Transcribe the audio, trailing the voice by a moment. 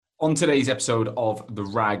On today's episode of the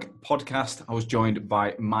RAG podcast, I was joined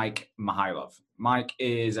by Mike Mihaylov. Mike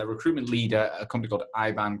is a recruitment leader at a company called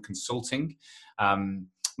IBAN Consulting.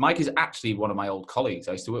 Mike is actually one of my old colleagues.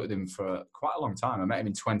 I used to work with him for quite a long time. I met him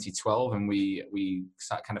in 2012 and we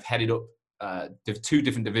kind of headed up two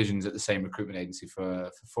different divisions at the same recruitment agency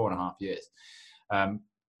for 4.5 years.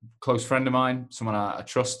 Close friend of mine, someone I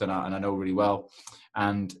trust and I know really well.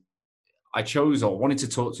 And I wanted to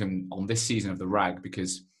talk to him on this season of the RAG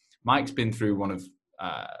because Mike's been through one of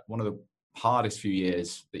the hardest few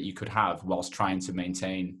years that you could have whilst trying to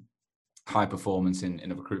maintain high performance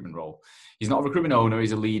in a recruitment role. He's not a recruitment owner,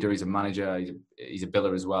 he's a leader, he's a manager, he's a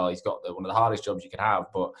biller as well. He's got one of the hardest jobs you could have,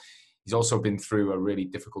 but he's also been through a really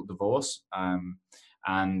difficult divorce.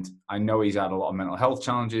 And I know he's had a lot of mental health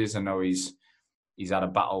challenges. I know he's had a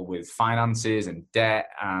battle with finances and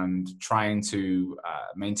debt and trying to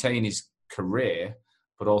maintain his career,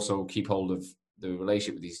 but also keep hold of the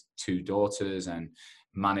relationship with his two daughters and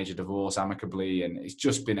manage a divorce amicably. And it's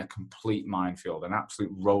just been a complete minefield, an absolute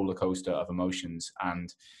roller coaster of emotions.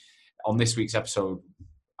 And on this week's episode,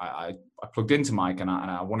 I plugged into Mike and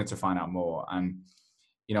I wanted to find out more. And,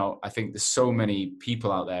 you know, I think there's so many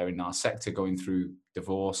people out there in our sector going through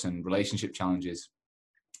divorce and relationship challenges.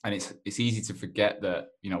 And it's easy to forget that,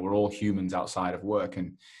 you know, we're all humans outside of work,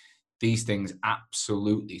 and these things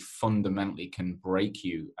absolutely fundamentally can break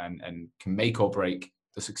you and can make or break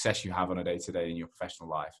the success you have on a day-to-day in your professional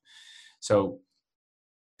life. So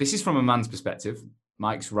this is from a man's perspective.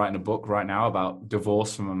 Mike's writing a book right now about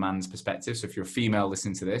divorce from a man's perspective. So if you're a female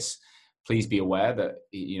listening to this, please be aware that,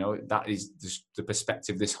 you know, that is the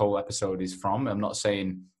perspective this whole episode is from. I'm not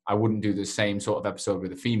saying I wouldn't do the same sort of episode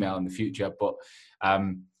with a female in the future, but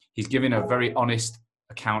he's giving a very honest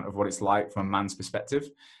account of what it's like from a man's perspective,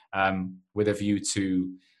 with a view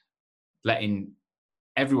to letting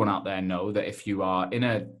everyone out there know that if you are in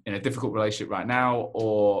a difficult relationship right now,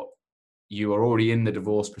 or you are already in the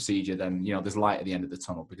divorce procedure, then, you know, there's light at the end of the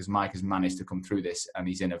tunnel, because Mike has managed to come through this and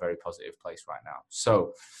he's in a very positive place right now.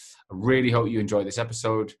 So I really hope you enjoy this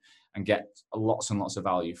episode and get lots and lots of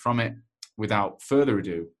value from it. Without further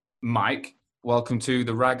ado, Mike, welcome to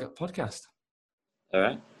the RAG podcast. All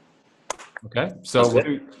right. Okay, so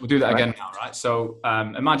we'll do that again now, right? So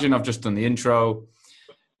imagine I've just done the intro.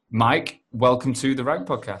 Mike, welcome to the RAG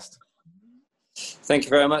podcast. Thank you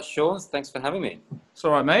very much, Sean. Thanks for having me. It's all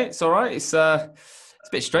right, mate. It's all right. It's a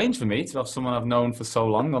bit strange for me to have someone I've known for so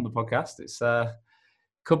long on the podcast. It's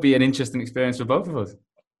could be an interesting experience for both of us.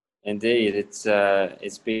 Indeed. It's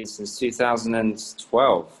been since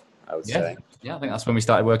 2012, I would say. Yeah, I think that's when we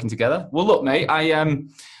started working together. Well, look, mate,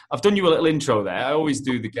 I've done you a little intro there. I always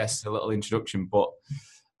do the guests a little introduction, but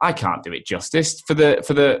I can't do it justice. For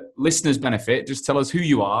the listeners' benefit, just tell us who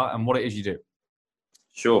you are and what it is you do.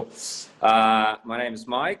 Sure. My name is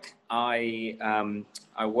Mike. I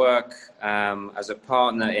work as a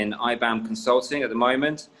partner in IBAN Consulting at the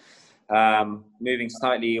moment, moving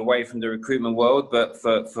slightly away from the recruitment world, but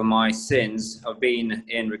for my sins, I've been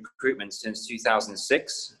in recruitment since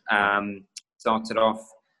 2006. Started off,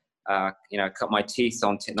 cut my teeth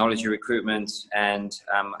on technology recruitment. And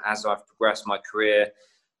as I've progressed my career,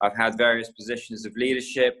 I've had various positions of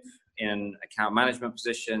leadership in account management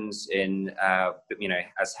positions,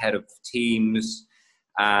 as head of teams.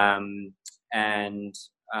 I'm kind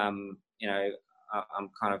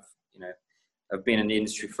of, I've been in the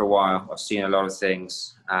industry for a while. I've seen a lot of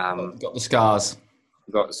things. Got the scars.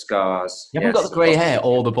 Got the scars. You haven't got the grey hair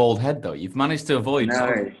or the bald head, though. You've managed to avoid.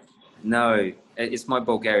 No, it's my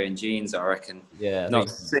Bulgarian genes, I reckon. Yeah. Not a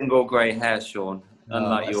single grey hair, Sean,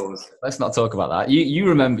 unlike yours. Let's not talk about that.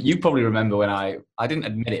 You probably remember when I didn't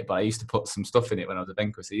admit it, but I used to put some stuff in it when I was at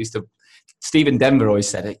Benquist. Stephen Denver always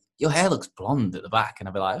said, your hair looks blonde at the back. And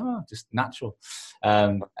I'd be like, oh, just natural.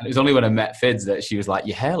 And it was only when I met Fids that she was like,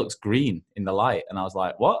 your hair looks green in the light. And I was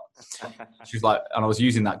like, what? She was like, and I was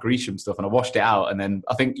using that Grecian stuff and I washed it out. And then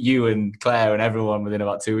I think you and Claire and everyone within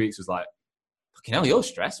about 2 weeks was like, fucking hell, you're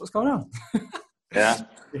stressed. What's going on? Yeah.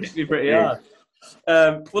 It hit me pretty hard.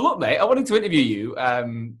 Well, look, mate, I wanted to interview you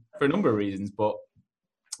for a number of reasons, but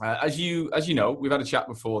as you know, we've had a chat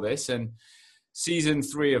before this, and season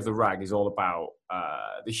 3 of the RAG is all about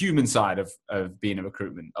the human side of being a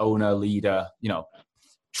recruitment owner, leader,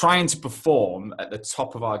 trying to perform at the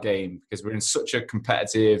top of our game, because we're in such a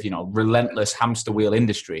competitive, relentless hamster wheel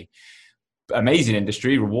industry. Amazing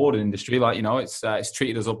industry, rewarding industry, it's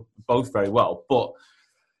treated us both very well, but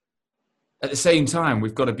at the same time,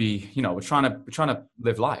 we've got to be, we're trying to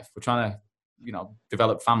live life. We're trying to,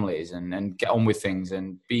 develop families and get on with things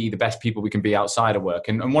and be the best people we can be outside of work.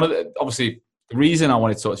 And one of obviously the reason I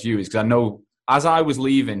wanted to talk to you is because I know as I was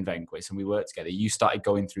leaving Vanquish and we worked together, you started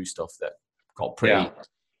going through stuff that got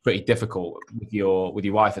pretty difficult with your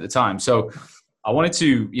wife at the time. So I wanted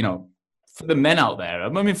to, for the men out there, I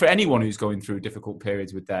mean, for anyone who's going through difficult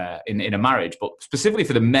periods with in a marriage, but specifically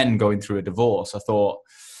for the men going through a divorce, I thought,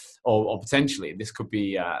 or potentially this could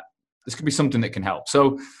be something that can help.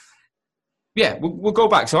 So yeah, we'll go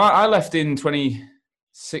back. So I left in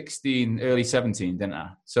 2016, early 17, didn't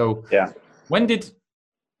I? So yeah.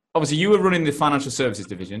 Obviously you were running the financial services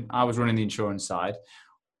division. I was running the insurance side.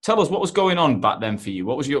 Tell us what was going on back then for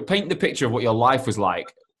you. Paint the picture of what your life was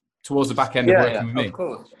like towards the back end of working with me. Of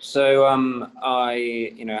course. So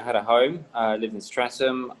I had a home, lived in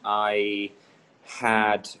Streatham. I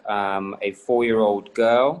had a 4-year-old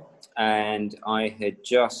girl, and I had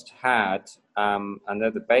just had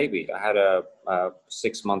another baby. I had a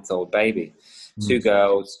 6-month-old baby, 2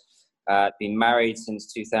 girls. Been married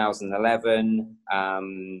since 2011. How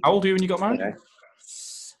old were you when you got married?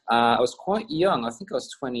 I was quite young. I think I was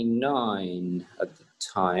 29 at the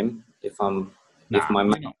time, if my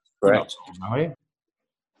math is correct. You're not old now, are you?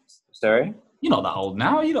 Sorry? You're not that old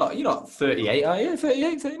now. You're not 38, are you?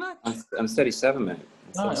 38, 39? I'm 37, mate.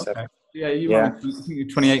 I'm 37. Okay. Yeah, I think you're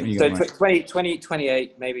 28 when you got married.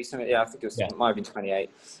 28, maybe something. Yeah, I think it might have been 28.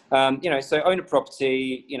 So owned a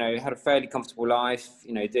property, had a fairly comfortable life,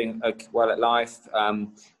 doing well at life.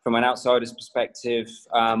 From an outsider's perspective,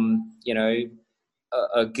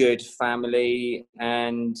 a good family,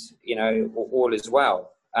 and all is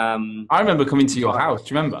well. I remember coming to your house.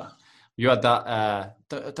 Do you remember? You had that.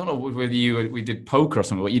 I don't know whether we did poker or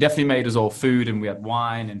something, but you definitely made us all food, and we had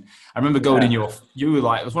wine. And I remember going in you were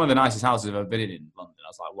like, it was one of the nicest houses I've ever been in London. I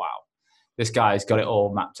was like, wow, this guy's got it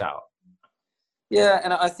all mapped out. Yeah,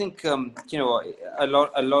 and I think a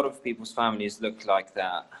lot of people's families look like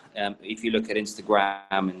that. If you look at Instagram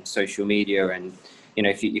and social media, and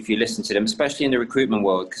if you listen to them, especially in the recruitment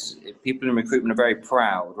world, because people in recruitment are very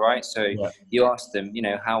proud, right? So you ask them,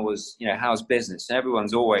 how's business, and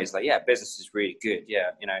everyone's always like, yeah, business is really good.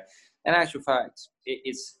 Yeah, in actual fact,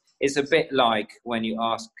 it's a bit like when you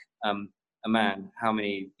ask a man how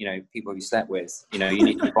many people he slept with. You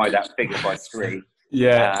need to divide that figure by 3.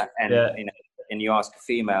 And you ask a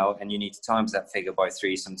female, and you need to times that figure by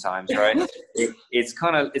 3 sometimes, right?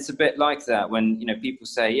 It's a bit like that when people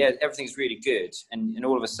say, yeah, everything's really good, and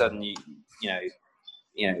all of a sudden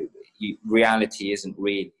reality isn't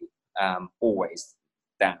really always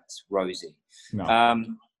that rosy. No.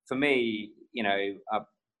 For me, I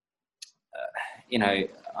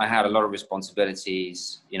had a lot of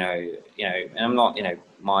responsibilities, and I'm not,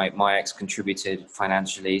 my ex contributed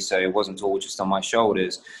financially, so it wasn't all just on my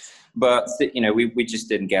shoulders. But we just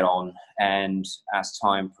didn't get on, and as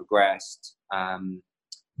time progressed,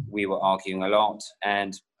 we were arguing a lot,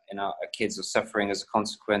 and our kids are suffering as a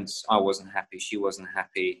consequence. I wasn't happy, she wasn't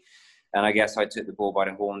happy, and I guess I took the bull by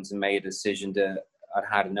the horns and made a decision that I'd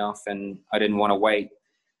had enough, and I didn't want to wait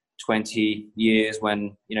 20 years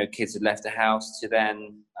when kids had left the house to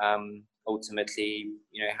then ultimately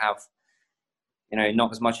have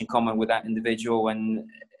not as much in common with that individual, and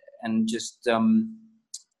just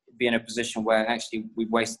be in a position where actually we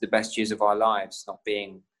wasted the best years of our lives not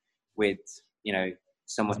being with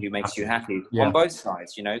someone who makes you happy on both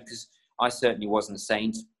sides, because I certainly wasn't a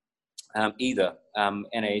saint either, and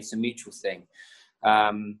it's a mutual thing.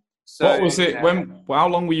 So what was it how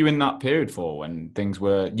long were you in that period for when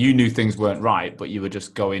you knew things weren't right, but you were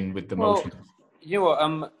just going with the motion? You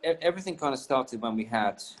know what, everything kind of started when we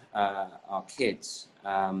had our kids.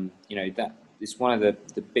 That it's one of the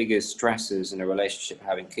biggest stresses in a relationship,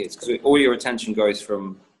 having kids, because all your attention goes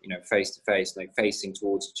from face to face, like facing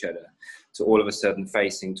towards each other, to all of a sudden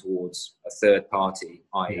facing towards a third party,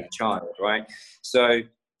 i.e. a child, right? So,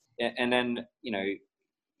 and then you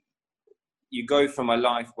go from a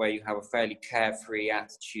life where you have a fairly carefree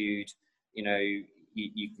attitude, you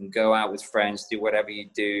can go out with friends, do whatever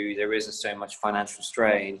you do, there isn't so much financial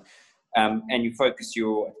strain, and you focus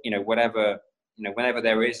your whenever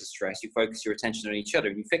there is a stress, you focus your attention on each other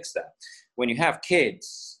and you fix that. When you have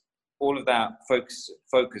kids, all of that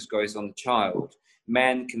focus goes on the child.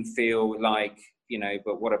 Men can feel like,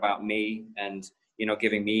 but what about me? And you're not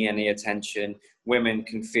giving me any attention. Women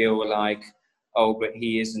can feel like, oh, but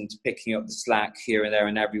he isn't picking up the slack here and there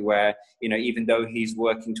and everywhere. Even though he's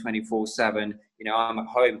working 24/7, I'm at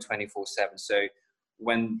home 24/7. So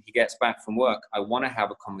when he gets back from work, I want to have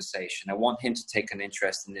a conversation. I want him to take an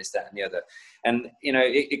interest in this, that, and the other. And,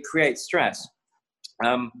 it creates stress.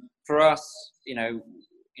 For us,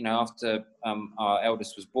 after our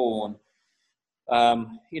eldest was born,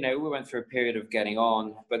 We went through a period of getting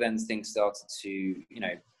on, but then things started to,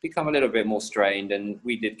 become a little bit more strained, and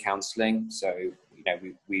we did counselling. So,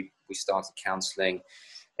 we started counselling,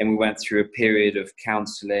 and we went through a period of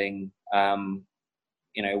counselling,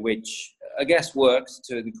 which I guess worked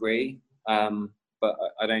to a degree, but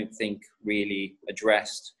I don't think really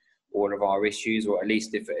addressed all of our issues, or at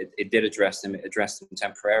least if it did address them, it addressed them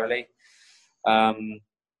temporarily. And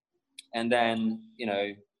then,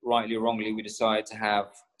 rightly or wrongly, we decided to have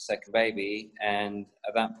a second baby. And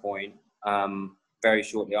at that point, very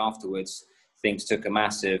shortly afterwards, things took a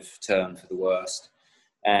massive turn for the worst.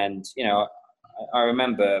 And, I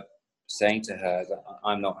remember saying to her that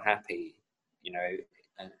I'm not happy,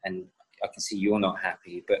 and I can see you're not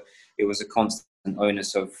happy, but it was a constant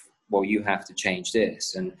onus of, well, you have to change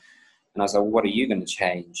this. And I was like, well, what are you going to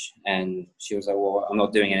change? And she was like, well, I'm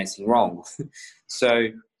not doing anything wrong. So,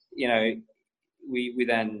 we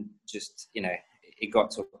then just, it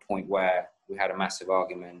got to a point where we had a massive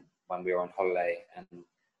argument when we were on holiday, and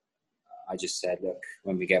I just said, look,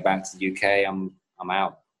 when we get back to the UK, I'm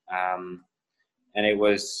out. And it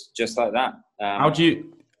was just like that. How do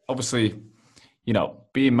you, obviously,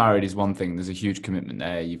 being married is one thing. There's a huge commitment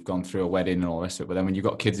there. You've gone through a wedding and all the rest of it. But then when you've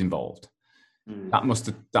got kids involved, that must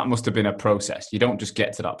have been a process. You don't just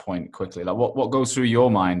get to that point quickly. Like what goes through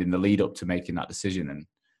your mind in the lead up to making that decision? And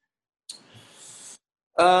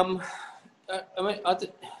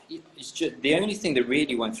it's just, the only thing that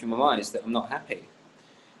really went through my mind is that I'm not happy.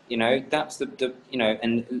 That's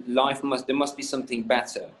and there must be something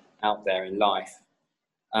better out there in life.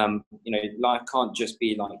 Life can't just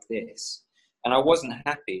be like this. And I wasn't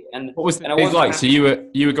happy. And what was it like? So you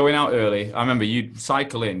were going out early. I remember you'd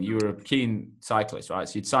cycle in. You were a keen cyclist, right?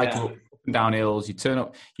 So you'd cycle up and down hills. You'd turn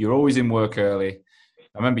up. You were always in work early.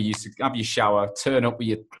 I remember you used to have your shower, turn up with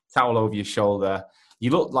your towel over your shoulder.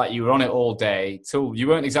 You looked like you were on it all day. Till you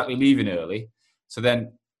weren't exactly leaving early. So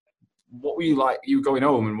then, what were you like? You were going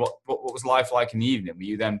home, and what was life like in the evening? Were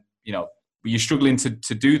you then, were you struggling to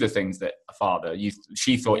do the things that a father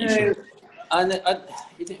she thought you should? And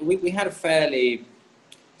we had a fairly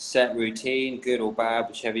set routine, good or bad,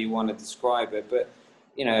 whichever you want to describe it. But,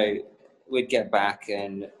 we'd get back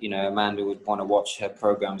and, Amanda would want to watch her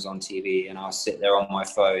programs on TV, and I'll sit there on my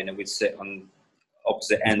phone, and we'd sit on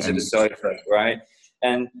opposite ends of the sofa, right?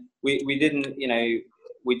 And we didn't,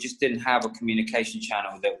 we just didn't have a communication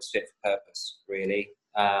channel that was fit for purpose, really.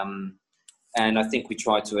 And I think we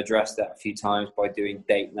tried to address that a few times by doing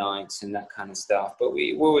date nights and that kind of stuff. But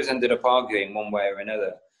we always ended up arguing one way or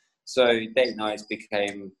another. So date nights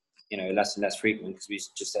became, less and less frequent because we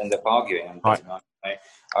just ended up arguing on date night. Right?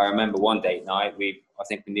 I remember one date night, I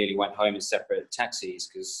think we nearly went home in separate taxis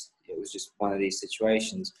because it was just one of these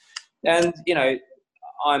situations. And,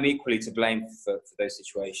 I'm equally to blame for those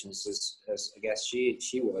situations as I guess she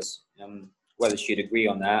was. Whether she'd agree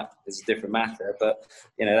on that is a different matter, but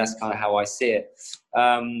that's kind of how I see it.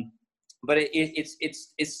 But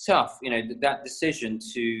it's tough, that decision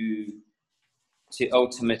to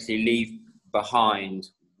ultimately leave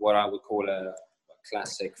behind what I would call a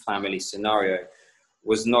classic family scenario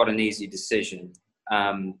was not an easy decision,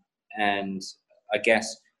 and I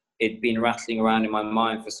guess it'd been rattling around in my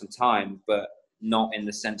mind for some time, but not in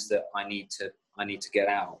the sense that I need to get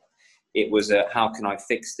out. It was how can I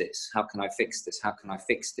fix this? How can I fix this? How can I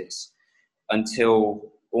fix this?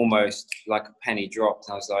 Until almost like a penny dropped.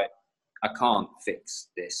 I was like, I can't fix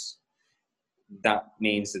this. That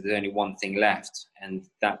means that there's only one thing left. And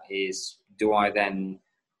that is, do I then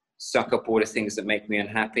suck up all the things that make me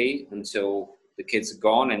unhappy until the kids are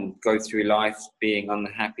gone and go through life being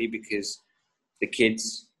unhappy because the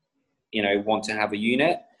kids, want to have a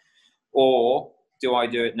unit? Or do I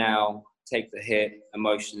do it now, take the hit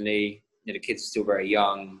emotionally? The kids are still very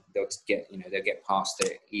young. They'll get past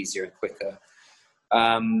it easier and quicker.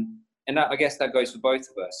 And that, I guess that goes for both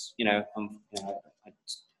of us. I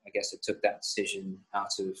guess I took that decision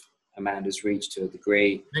out of Amanda's reach to a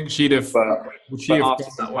degree. I think she'd have. Would she have after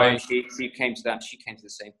gone some that way? time, she came to the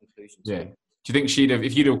same conclusion. Yeah. Do you think she'd have,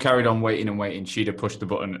 if you'd have carried on waiting and waiting, she'd have pushed the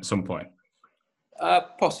button at some point?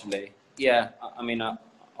 Possibly. Yeah. I mean, I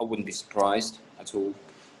wouldn't be surprised at all.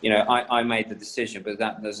 I made the decision, but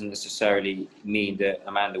that doesn't necessarily mean that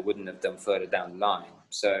Amanda wouldn't have done further down the line.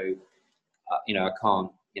 So, I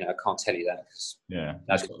can't tell you that because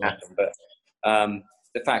that didn't happen. But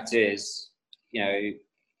the fact is,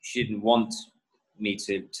 she didn't want me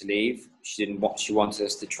to leave. She wanted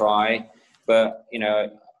us to try. But,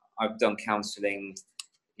 I've done counselling,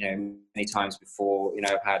 many times before.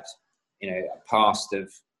 I've had, a past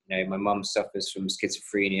of, my mum suffers from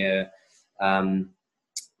schizophrenia.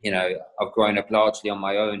 I've grown up largely on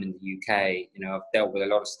my own in the UK. I've dealt with a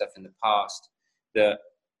lot of stuff in the past that,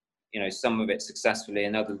 some of it successfully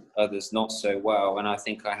and others not so well. And I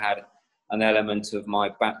think I had an element of my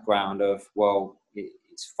background of, well,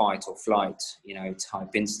 it's fight or flight,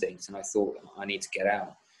 type instinct. And I thought, I need to get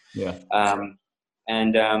out. Yeah.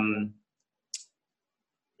 And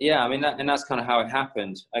that's kind of how it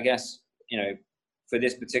happened. I guess, for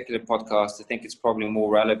this particular podcast, I think it's probably more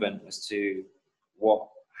relevant as to what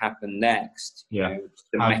happened next. Yeah.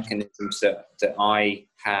 The mechanisms that I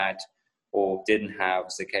had or didn't have,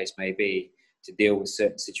 as the case may be, to deal with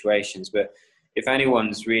certain situations. But if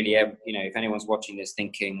anyone's really, if anyone's watching this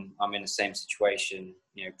thinking I'm in the same situation,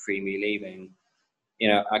 pre me leaving,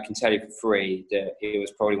 I can tell you for free that it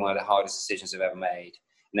was probably one of the hardest decisions I've ever made.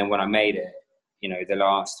 And then when I made it, the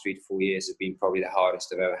last 3 to 4 years have been probably the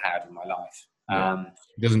hardest I've ever had in my life. Yeah.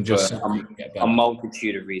 It doesn't just a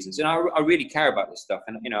multitude of reasons. And I really care about this stuff.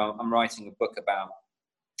 And, I'm writing a book about,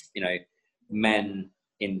 men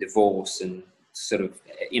in divorce and sort of,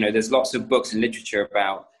 there's lots of books and literature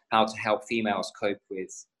about how to help females cope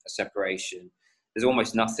with a separation. There's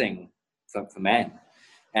almost nothing for men.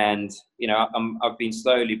 And, I've been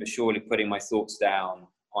slowly but surely putting my thoughts down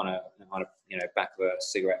on a back of a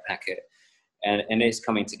cigarette packet, and it's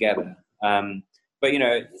coming together. But,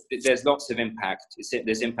 there's lots of impact.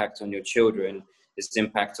 There's impact on your children. There's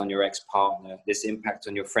impact on your ex-partner. There's impact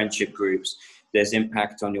on your friendship groups. There's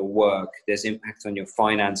impact on your work. There's impact on your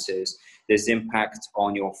finances. There's impact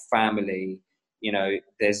on your family.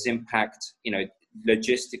 There's impact,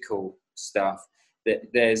 logistical stuff.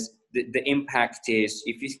 There's the impact is,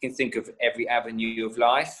 if you can think of every avenue of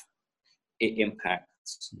life, it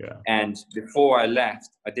impacts. Yeah. And before I left,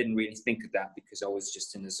 I didn't really think of that because I was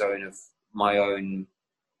just in the zone of my own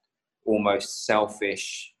almost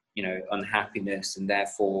selfish, unhappiness, and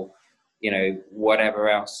therefore, whatever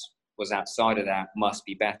else was outside of that must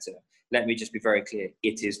be better. Let me just be very clear.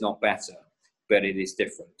 It is not better, but it is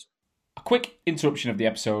different. A quick interruption of the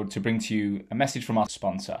episode to bring to you a message from our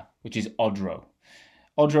sponsor, which is Odro.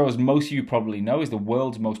 Odro, as most of you probably know, is the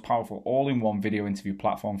world's most powerful all-in-one video interview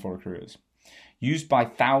platform for recruiters. Used by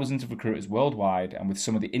thousands of recruiters worldwide and with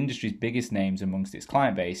some of the industry's biggest names amongst its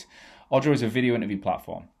client base, Odro is a video interview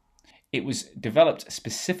platform. It was developed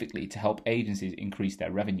specifically to help agencies increase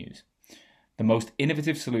their revenues. The most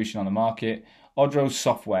innovative solution on the market, Odro's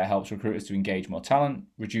software helps recruiters to engage more talent,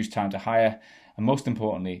 reduce time to hire, and most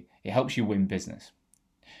importantly, it helps you win business.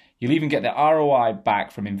 You'll even get the ROI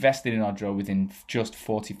back from investing in Odro within just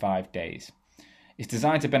 45 days. It's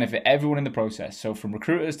designed to benefit everyone in the process, so from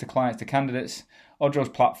recruiters to clients to candidates, Odro's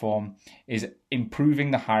platform is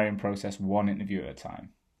improving the hiring process one interview at a time.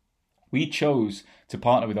 We chose to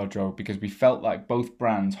partner with Odro because we felt like both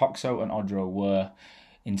brands, Hoxo and Odro, were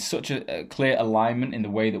in such a clear alignment in the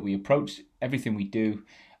way that we approach everything we do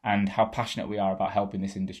and how passionate we are about helping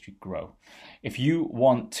this industry grow. If you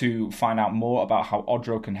want to find out more about how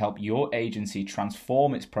Odro can help your agency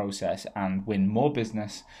transform its process and win more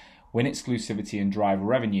business, win exclusivity and drive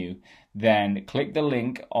revenue, then click the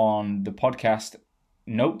link on the podcast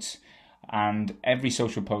notes and every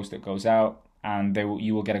social post that goes out, and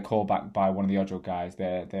you will get a call back by one of the Odro guys.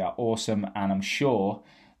 They are awesome, and I'm sure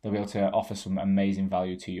they'll be able to offer some amazing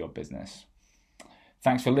value to your business.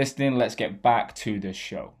 Thanks for listening. Let's get back to the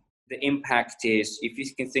show. The impact is, if you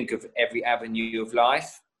can think of every avenue of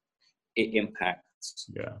life, it impacts.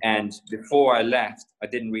 Yeah. And before I left, I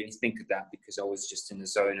didn't really think of that because I was just in the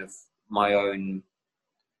zone of my own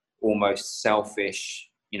almost selfish,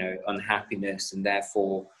 unhappiness, and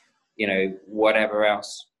therefore, whatever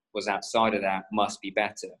else was outside of that must be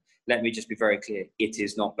better. Let me just be very clear. It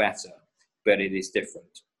is not better, but it is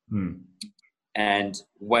different. And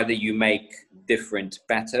whether you make different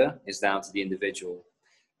better is down to the individual.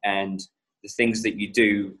 And the things that you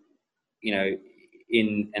do,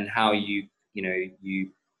 and how you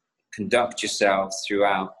conduct yourself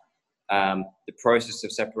throughout the process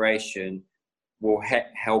of separation will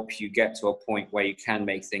help you get to a point where you can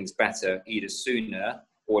make things better either sooner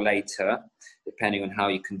or later, depending on how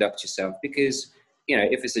you conduct yourself. Because,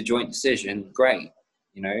 if it's a joint decision, great,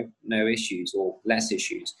 no issues or less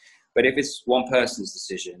issues. But if it's one person's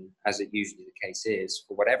decision, as it usually the case is,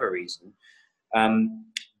 for whatever reason,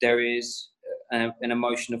 there is an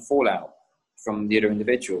emotional fallout from the other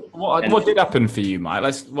individual. What did happen for you,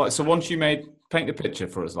 Mike? So once you paint the picture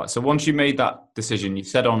for us. So once you made that decision, you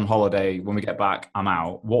said on holiday, when we get back, I'm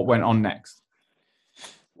out. What went on next?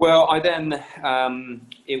 Well, I then,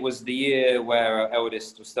 it was the year where our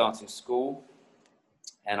eldest was starting school,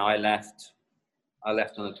 and I left on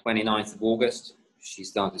the 29th of August. She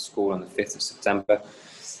started school on the 5th of September.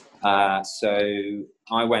 So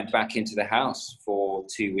I went back into the house for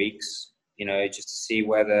 2 weeks, just to see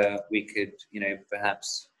whether we could,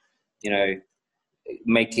 perhaps,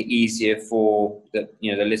 make it easier for the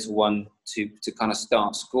little one to kind of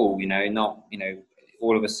start school, not,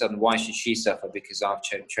 all of a sudden, why should she suffer because I've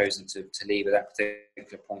chosen to leave at that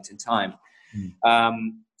particular point in time?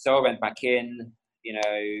 So I went back in,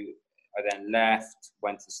 I then left,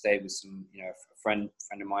 went to stay with some, a friend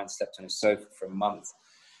of mine, slept on a sofa for a month.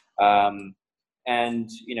 And,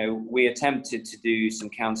 we attempted to do some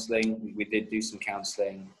counselling. We did do some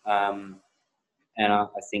counselling. And I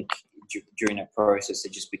think during that process,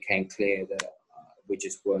 it just became clear that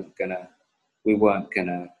we weren't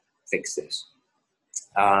gonna fix this.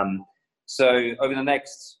 So over the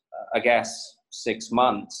next, I guess, 6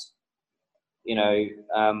 months, I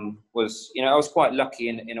was quite lucky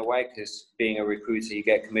in a way, because being a recruiter, you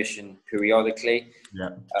get commission periodically. Yeah.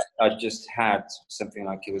 I just had something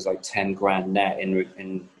like, it was like 10 grand net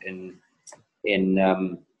in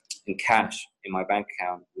cash in my bank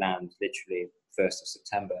account land literally 1st of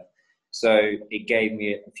September. So it gave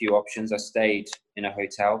me a few options. I stayed in a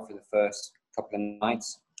hotel for the first couple of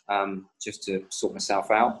nights, just to sort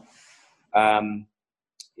myself out. And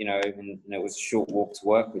it was a short walk to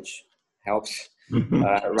work, which helps.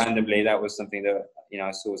 Randomly, that was something that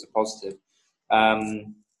I saw as a positive.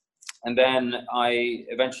 And then I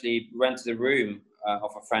eventually rented a room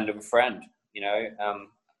off a friend of a friend.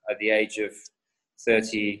 At the age of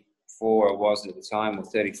 34, I was at the time, or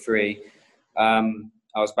 33.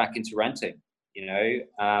 I was back into renting,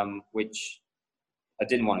 which I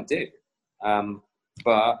didn't want to do.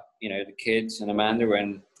 But the kids and Amanda were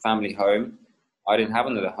in family home. I didn't have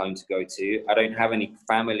another home to go to. I don't have any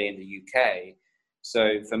family in the UK.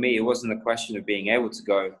 So for me, it wasn't a question of being able to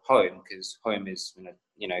go home, because home is,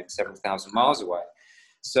 several thousand miles away.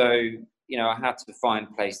 So, I had to find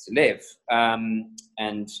a place to live.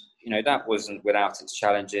 And, that wasn't without its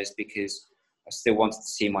challenges, because I still wanted to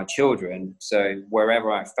see my children. So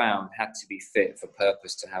wherever I found had to be fit for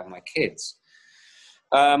purpose to have my kids.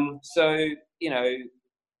 So,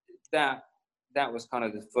 that was kind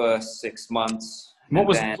of the first 6 months. What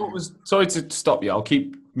was, sorry to stop you, I'll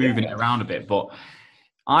keep moving it around a bit, but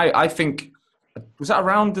I think, was that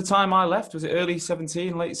around the time I left? Was it early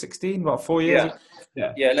 17, late 16, about 4 years ago?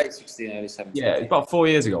 Yeah, late 16, early 17. Yeah, about 4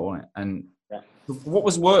 years ago, wasn't it? And what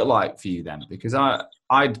was work like for you then? Because I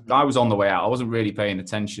was on the way out. I wasn't really paying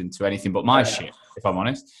attention to anything but my shit, if I'm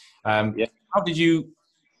honest. How did you,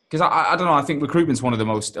 because I don't know, I think recruitment's one of the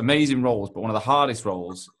most amazing roles, but one of the hardest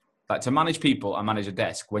roles, like to manage people and manage a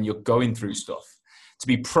desk when you're going through stuff, to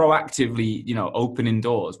be proactively, opening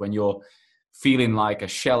doors when you're feeling like a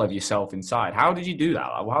shell of yourself inside. How did you do that?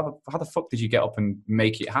 How the fuck did you get up and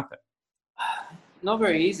make it happen? Not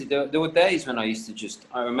very easy. There were days when I used to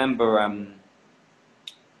I remember,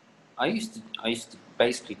 I used to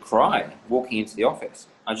basically cry walking into the office.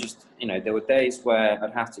 There were days where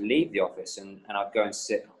I'd have to leave the office and I'd go and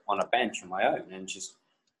sit on a bench on my own and just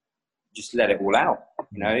let it all out.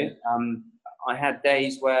 I had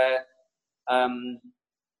days where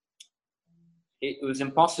it was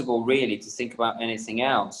impossible really to think about anything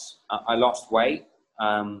else. I lost weight.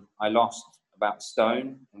 I lost about a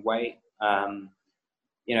stone in weight.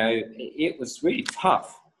 It was really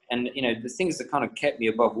tough. And, the things that kind of kept me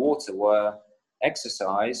above water were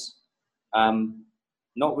exercise,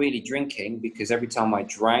 not really drinking, because every time I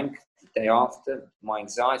drank the day after, my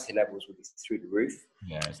anxiety levels would be through the roof.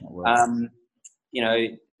 Yeah, it's not working.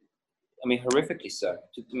 Horrifically so.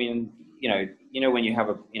 When you have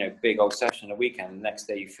a, big old session on a weekend, the next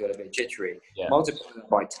day you feel a bit jittery. Yeah. Multiply that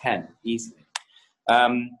by 10 easily.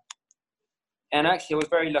 And actually I was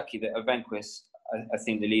very lucky that at Venquis, I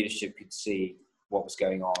think the leadership could see what was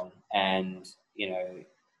going on. And,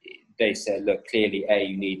 they said, look, clearly, A,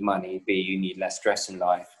 you need money, B, you need less stress in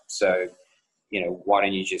life. So, why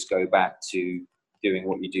don't you just go back to doing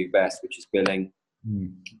what you do best, which is billing,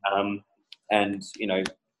 and,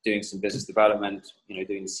 doing some business development,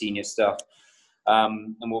 doing the senior stuff,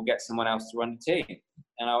 and we'll get someone else to run the team.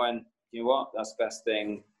 And I went, you know what, that's the best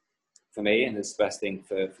thing for me, and it's the best thing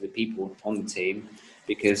for the people on the team,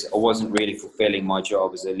 because I wasn't really fulfilling my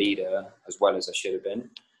job as a leader as well as I should have been.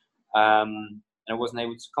 And I wasn't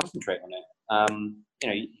able to concentrate on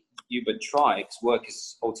it. You but try, because work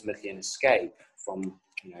is ultimately an escape from,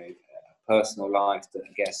 a personal life that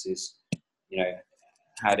I guess is,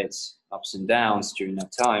 had its ups and downs during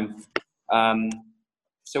that time.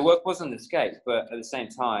 So work wasn't an escape, but at the same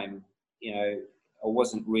time, I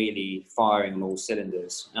wasn't really firing on all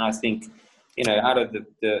cylinders. And I think, out of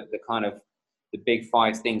the kind of the big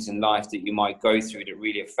 5 things in life that you might go through that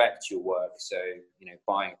really affect your work. So,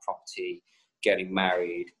 buying a property, getting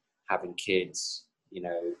married, having kids,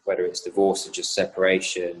 whether it's divorce or just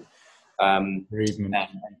separation, and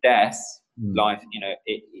death, life,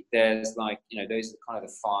 there's like, those are kind of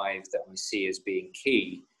the 5 that we see as being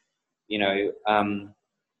key.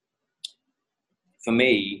 For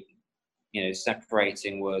me,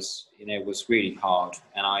 separating was really hard,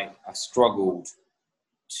 and I struggled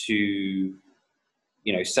to,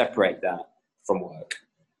 separate that from work.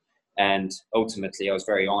 And ultimately, I was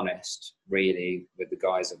very honest, really, with the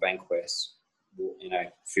guys at Vanquist,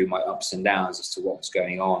 through my ups and downs as to what was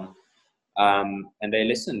going on. And they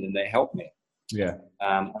listened and they helped me. Yeah.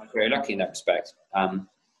 I'm very lucky in that respect. And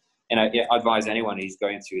I advise anyone who's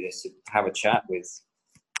going through this to have a chat with,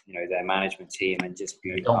 their management team, and just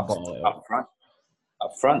be up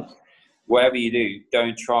front. Whatever you do,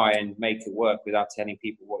 don't try and make it work without telling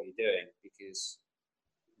people what you're doing, because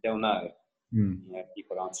they'll know.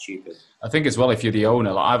 People aren't stupid. I think as well, if you're the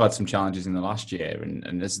owner, like I've had some challenges in the last year,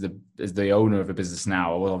 and as the owner of a business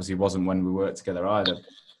now, I obviously wasn't when we worked together either.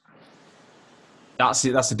 That's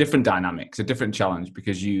a different dynamic. It's a different challenge,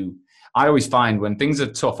 because I always find when things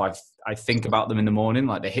are tough, I think about them in the morning,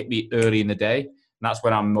 like they hit me early in the day. And that's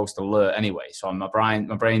when I'm most alert anyway. So my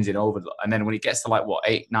brain's in overload. And then when it gets to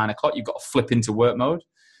 8, 9 o'clock, you've got to flip into work mode.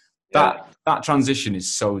 Yeah. That transition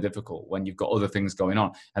is so difficult when you've got other things going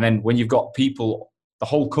on. And then when you've got people, the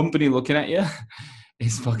whole company looking at you,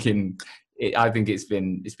 it's fucking, I think it's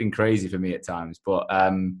been crazy for me at times. But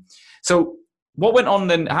so what went on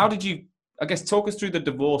then? How did you, I guess, talk us through the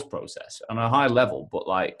divorce process on a high level, but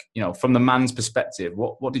from the man's perspective,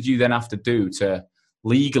 what did you then have to do to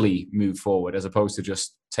legally move forward, as opposed to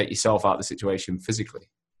just take yourself out of the situation physically?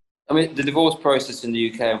 I mean, the divorce process in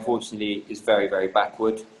the UK, unfortunately, is very, very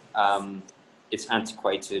backward. It's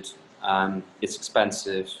antiquated. It's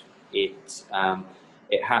expensive. It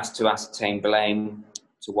has to ascertain blame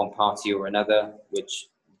to one party or another, which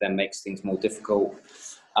then makes things more difficult.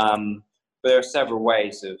 But there are several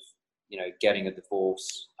ways of, getting a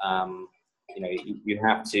divorce. You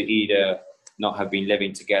have to either not have been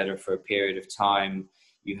living together for a period of time.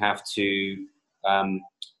 You have to,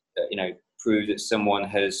 prove that someone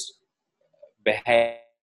has behaved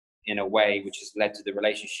in a way which has led to the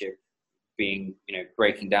relationship being,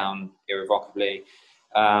 breaking down irrevocably.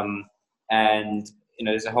 And,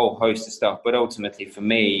 there's a whole host of stuff. But ultimately, for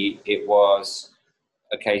me, it was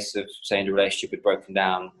a case of saying the relationship had broken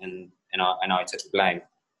down, and I took the blame.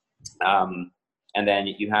 And then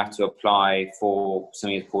you have to apply for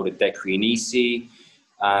something called a decree nisi,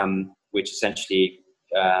 which essentially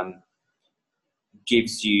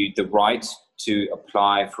gives you the right to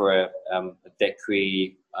apply for a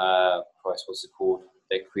decree. What's it called?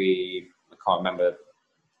 Decree. I can't remember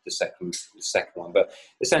the second one, but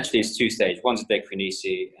essentially it's 2 stages. One's a decree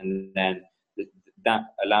nisi, and then that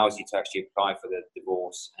allows you to actually apply for the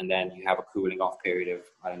divorce, and then you have a cooling off period of,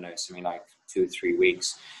 I don't know, something like 2 or 3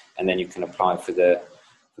 weeks, and then you can apply for the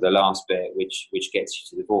last bit, which gets you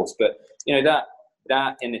to divorce. But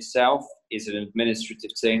that in itself is an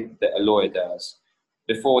administrative thing that a lawyer does.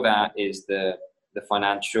 Before that is the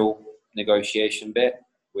financial negotiation bit,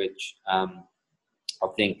 which I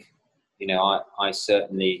think I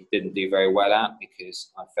certainly didn't do very well at,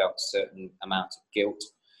 because I felt a certain amount of guilt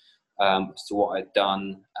as to what I'd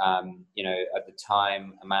done. At the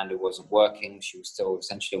time, Amanda wasn't working; she was still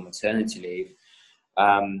essentially on maternity leave.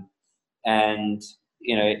 And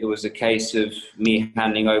it was a case of me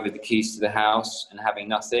handing over the keys to the house and having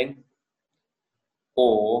nothing,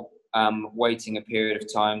 or waiting a period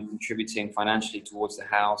of time, contributing financially towards the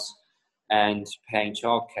house and paying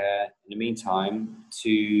childcare in the meantime,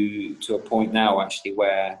 to a point now actually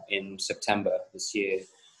where in September this year,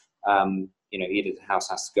 either the house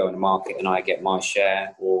has to go on the market and I get my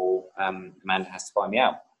share, or Amanda has to buy me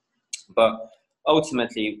out. But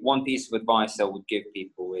ultimately, one piece of advice I would give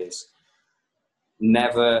people is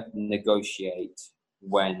never negotiate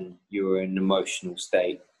when you're in an emotional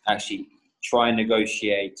state. Actually, try and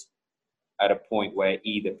negotiate at a point where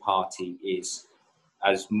either party is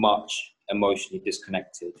as much emotionally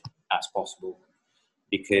disconnected as possible.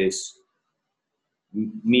 Because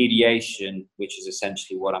mediation, which is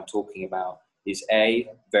essentially what I'm talking about, is A,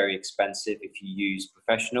 very expensive if you use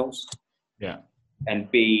professionals. Yeah. And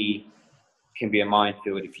B, can be a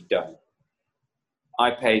minefield if you don't.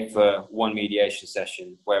 I paid for one mediation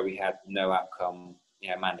session where we had no outcome.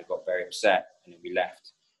 Amanda got very upset and we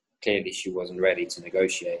left. Clearly she wasn't ready to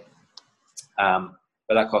negotiate.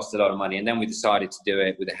 But that cost a lot of money. And then we decided to do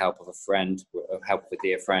it with the help of a friend, help of a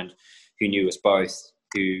dear friend who knew us both,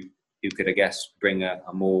 who could, I guess, bring a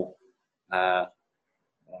more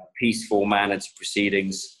peaceful manner to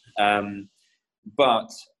proceedings. But,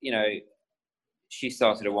 you know, she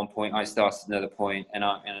started at one point, I started at another point, and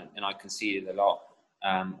I conceded a lot.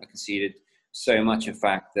 I conceded so much, in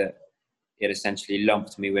fact, that it essentially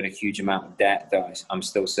lumped me with a huge amount of debt that I'm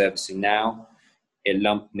still servicing now. It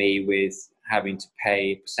lumped me with having to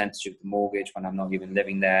pay a percentage of the mortgage when I'm not even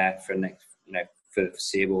living there for the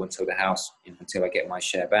foreseeable until until I get my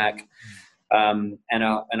share back, and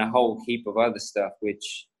a whole heap of other stuff,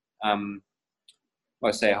 which I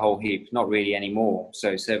say a whole heap, not really anymore.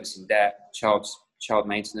 So servicing debt, child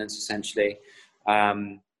maintenance, essentially,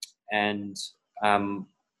 and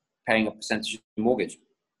paying a percentage of the mortgage.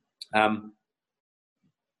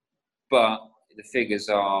 But the figures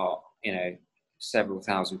are, you know, several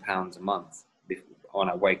 £1,000s a month. When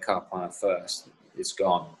I wake up on a first, it's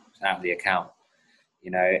gone, it's out of the account, you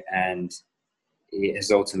know, and it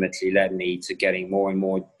has ultimately led me to getting more and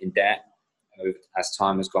more in debt as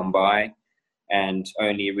time has gone by. And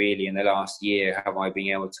only really in the last year have I been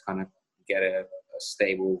able to kind of get a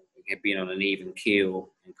stable, being on an even keel,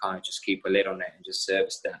 and kind of just keep a lid on it and just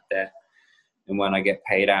service that debt. And when I get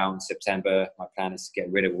paid out in September, my plan is to get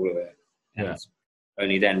rid of all of it. And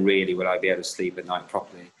only then really will I be able to sleep at night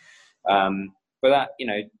properly. But that, you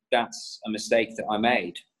know, that's a mistake that I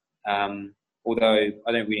made. Although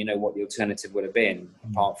I don't really know what the alternative would have been,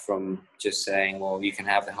 apart from just saying, well, you can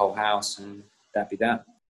have the whole house and that'd be that.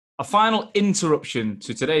 A final interruption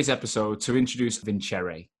to today's episode to introduce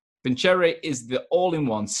Vincere. Vincere is the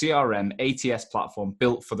all-in-one CRM ATS platform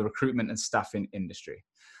built for the recruitment and staffing industry.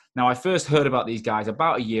 Now, I first heard about these guys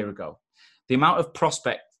about a year ago. The amount of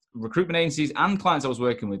prospect recruitment agencies and clients I was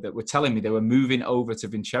working with that were telling me they were moving over to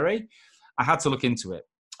Vincere, I had to look into it.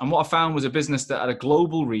 And what I found was a business that had a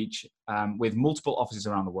global reach with multiple offices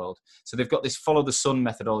around the world. So they've got this follow the sun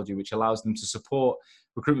methodology, which allows them to support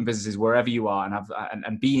recruitment businesses wherever you are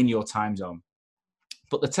and be in your time zone.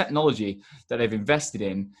 But the technology that they've invested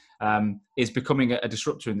in is becoming a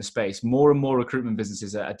disruptor in the space. More and more recruitment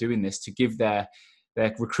businesses are doing this to give their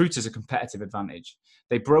recruiters a competitive advantage.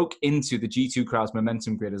 They broke into the G2 Crowd's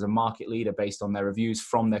momentum grid as a market leader based on their reviews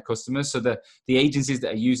from their customers. So the agencies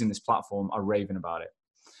that are using this platform are raving about it.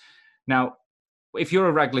 Now, if you're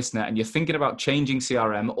a RAG listener and you're thinking about changing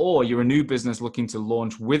CRM, or you're a new business looking to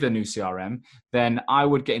launch with a new CRM, then I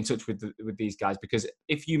would get in touch with these guys, because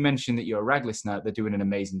if you mention that you're a RAG listener, they're doing an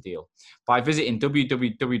amazing deal. By visiting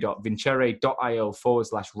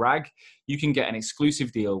www.vincere.io/RAG, you can get an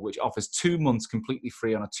exclusive deal which offers 2 months completely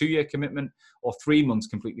free on a 2-year commitment, or 3 months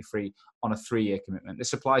completely free on a 3-year commitment.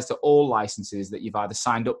 This applies to all licenses that you've either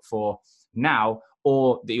signed up for now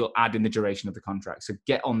or that you'll add in the duration of the contract. So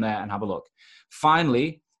get on there and have a look.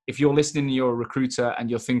 Finally, if you're listening and you're a recruiter and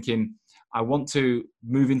you're thinking, I want to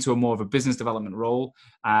move into a more of a business development role,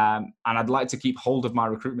 and I'd like to keep hold of my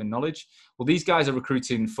recruitment knowledge. Well, these guys are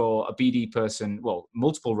recruiting for a BD person, well,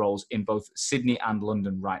 multiple roles in both Sydney and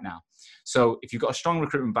London right now. So if you've got a strong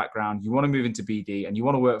recruitment background, you want to move into BD, and you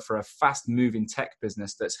want to work for a fast-moving tech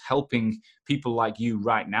business that's helping people like you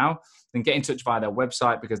right now, then get in touch via their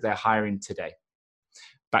website, because they're hiring today.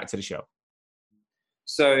 Back to the show.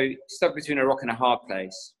 So stuck between a rock and a hard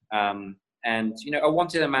place. And, you know, I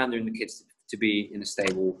wanted Amanda and the kids to be in a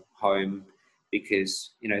stable home,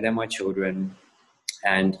 because, you know, they're my children,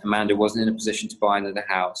 and Amanda wasn't in a position to buy another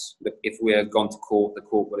house. But if we had gone to court, the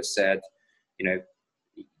court would have said, you know,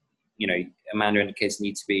 Amanda and the kids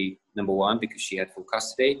need to be number one, because she had full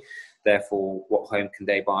custody. Therefore, what home can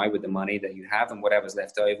they buy with the money that you have, and whatever's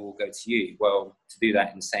left over will go to you? Well, to do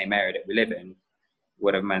that in the same area that we live in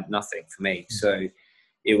would have meant nothing for me. So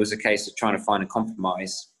it was a case of trying to find a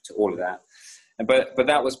compromise to all of that. But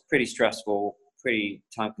that was pretty stressful, pretty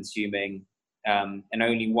time consuming. And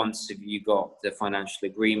only once have you got the financial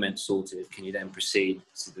agreement sorted can you then proceed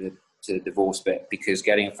to the divorce bit, because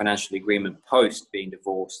getting a financial agreement post being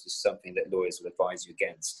divorced is something that lawyers will advise you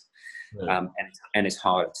against. Really? And it's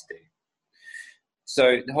harder to do.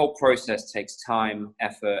 So the whole process takes time,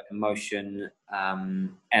 effort, emotion,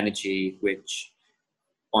 energy, which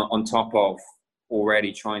on top of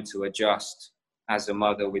already trying to adjust as a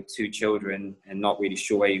mother with 2 children and not really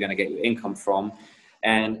sure where you're going to get your income from,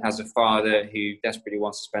 and as a father who desperately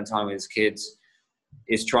wants to spend time with his kids,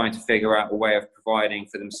 is trying to figure out a way of providing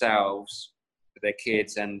for themselves, for their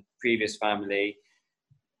kids and previous family,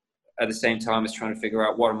 at the same time as trying to figure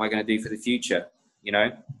out, what am I going to do for the future, you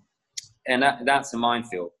know? And that's a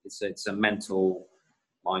minefield. It's a mental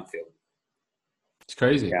minefield. It's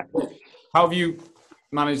crazy. Yeah. How have you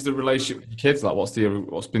managed the relationship with your kids? Like,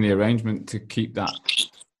 what's been the arrangement to keep that?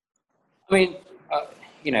 I mean,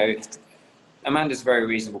 you know, Amanda's a very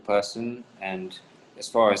reasonable person, and as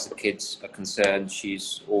far as the kids are concerned,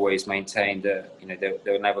 she's always maintained that, you know,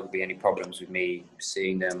 there will never be any problems with me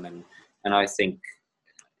seeing them. And I think,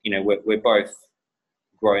 you know, we're both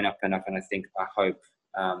growing up enough, and I hope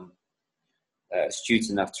astute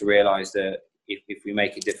enough to realise that if we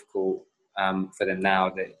make it difficult for them now,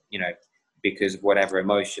 that, you know, because of whatever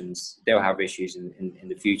emotions, they'll have issues in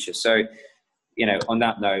the future. So, you know, on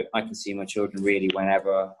that note, I can see my children really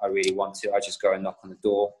whenever I really want to. I just go and knock on the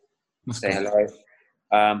door, say hello.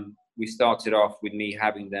 We started off with me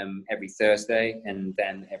having them every Thursday and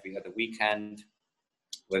then every other weekend.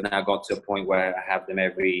 We've now got to a point where I have them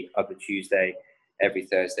every other Tuesday, every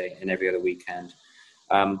Thursday, and every other weekend.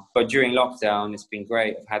 But during lockdown, it's been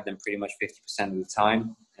great. I've had them pretty much 50% of the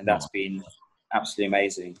time, and that's been absolutely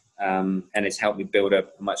amazing. And it's helped me build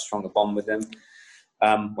up a much stronger bond with them.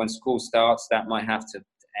 When school starts, that might have to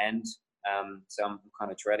end. So I'm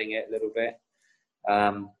kind of dreading it a little bit.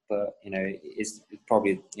 But, you know, it's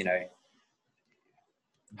probably, you know,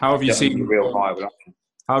 how have you seen real viable option.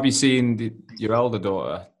 How have you seen your elder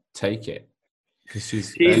daughter take it? Because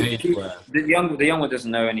the young one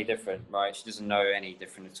doesn't know any different, right? She doesn't know any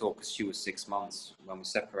different at all, because she was 6 months when we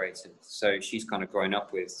separated. So she's kind of grown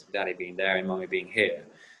up with daddy being there and mommy being here.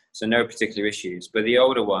 So no particular issues. But the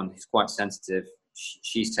older one is quite sensitive.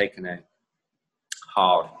 She's taken it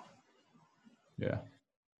hard. Yeah.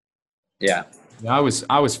 Yeah. I was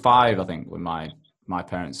 5, I think, when my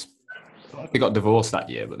parents, they got divorced that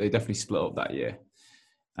year, but they definitely split up that year.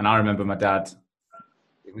 And I remember my dad,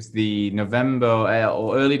 it was the November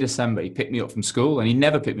or early December, he picked me up from school, and he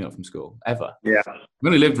never picked me up from school, ever. Yeah. We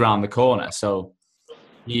only lived around the corner, so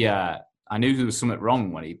I knew there was something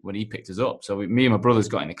wrong when he picked us up. So me and my brothers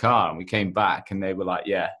got in the car, and we came back, and they were like,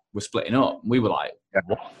 yeah, we're splitting up. And we were like,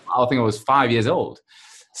 what? I think I was 5 years old.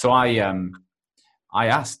 So I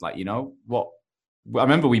asked, like, you know, what? I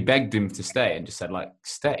remember we begged him to stay and just said, like,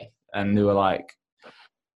 stay. And they were like,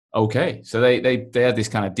 okay. So they had this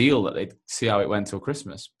kind of deal that they'd see how it went till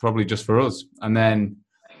Christmas, probably just for us. And then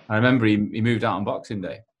I remember he moved out on Boxing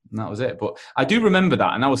Day, and that was it. But I do remember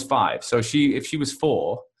that, and I was 5. So if she was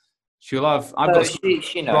 4, I've got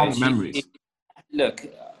strong memories. Look,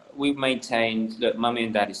 we've maintained, look, mummy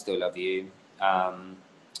and daddy still love you.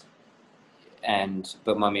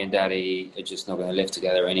 But mummy and daddy are just not going to live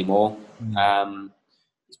together anymore.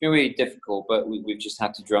 It's been really difficult, but we've just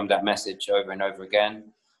had to drum that message over and over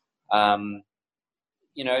again.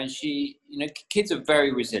 You know, and kids are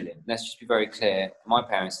very resilient. Let's just be very clear. My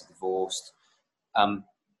parents are divorced.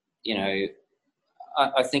 You know,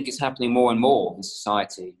 I think it's happening more and more in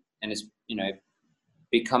society, and it's, you know,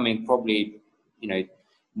 becoming probably, you know,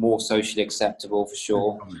 more socially acceptable for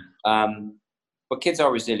sure. But kids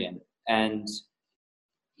are resilient, and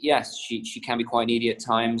yes, she can be quite needy at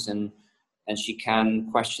times, and she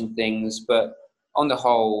can question things, but on the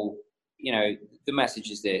whole, you know, the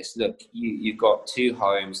message is this: look, you've got 2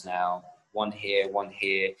 homes now, one here, one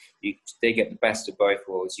here. They get the best of both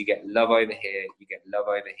worlds. You get love over here, you get love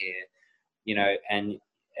over here, you know, and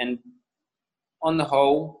on the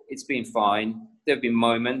whole, it's been fine. There've been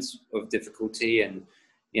moments of difficulty, and,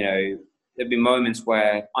 you know, there've been moments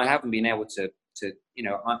where I haven't been able to you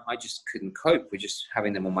know, I just couldn't cope with just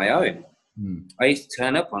having them on my own. I used to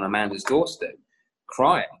turn up on Amanda's doorstep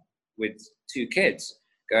crying with 2 kids,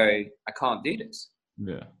 go, I can't do this.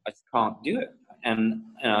 Yeah. I just can't do it.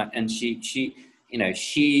 And she, you know,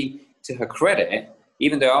 she, to her credit,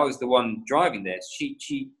 even though I was the one driving this,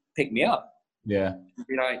 she picked me up. Yeah. She'd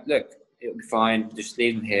be like, look, it'll be fine. Just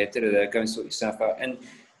leave them here. Go and sort yourself out. And,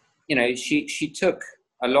 you know, she took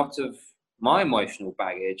a lot of my emotional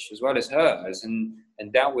baggage as well as hers, and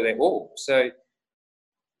dealt with it all. So,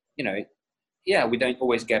 you know, yeah, we don't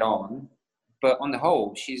always get on, but on the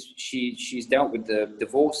whole, she's dealt with the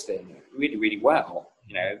divorce thing really, really well,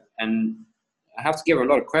 you know. And I have to give her a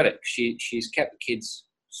lot of credit. She's kept the kids,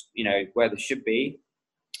 you know, where they should be,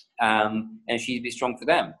 and she's been strong for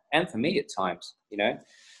them and for me at times, you know.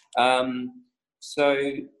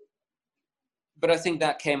 So, but I think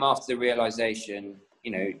that came after the realization,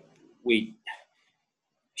 you know,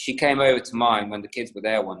 she came over to mine when the kids were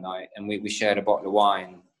there one night, and we shared a bottle of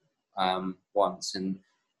wine once, and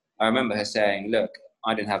I remember her saying, look,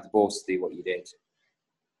 I didn't have the balls to do what you did,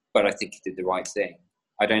 but I think you did the right thing.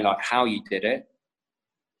 I don't like how you did it,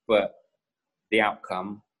 but the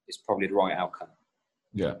outcome is probably the right outcome.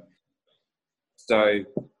 Yeah. So,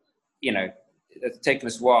 you know, it's taken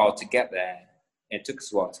us a while to get there. It took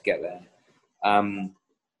us a while to get there.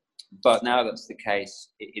 But now that's the case,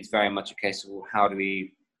 it's very much a case of, well, how do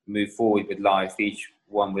we move forward with life, each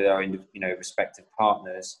one with our, respective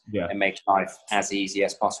partners, and make life as easy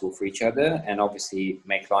as possible for each other, and obviously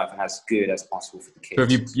make life as good as possible for the kids. So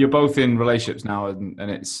if you're both in relationships now, and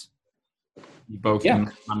it's you're both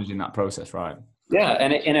managing that process, right? Yeah,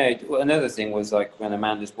 and another thing was like when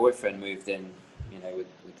Amanda's boyfriend moved in,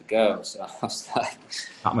 with the girls. I was like,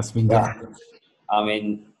 that must have been difficult. I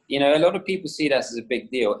mean, a lot of people see that as a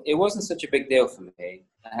big deal. It wasn't such a big deal for me,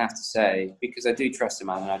 I have to say, because I do trust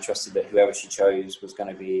Amanda, and I trusted that whoever she chose was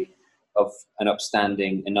going to be of an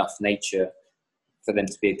upstanding enough nature for them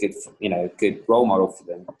to be a good role model for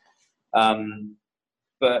them.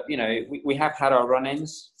 But we have had our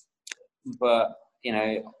run-ins, but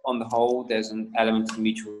on the whole, there's an element of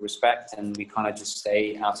mutual respect, and we kind of just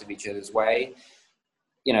stay out of each other's way.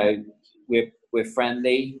 We're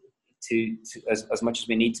friendly to as much as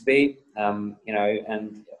we need to be, and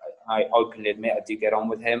I openly admit I do get on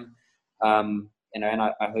with him, and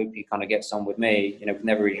I hope he kind of gets on with me. We've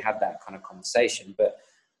never really had that kind of conversation, but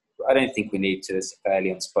I don't think we need to. It's a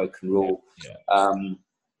fairly unspoken rule. And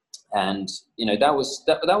that was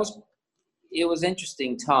it was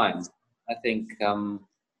interesting time. I think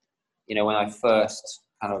when I first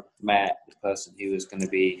kind of met the person who was going to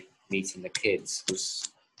be meeting the kids, it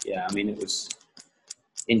was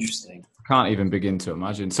interesting. I can't even begin to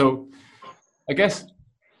imagine. So I guess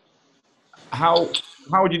how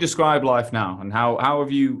would you describe life now, and how are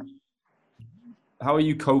you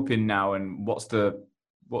coping now, and what's the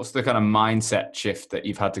kind of mindset shift that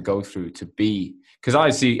you've had to go through to be? Because I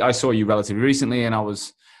saw you relatively recently, and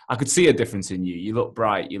I could see a difference in you. You look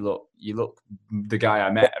bright. You look the guy I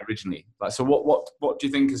met originally. Like, so what do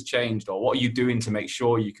you think has changed, or what are you doing to make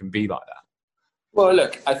sure you can be like that? Well,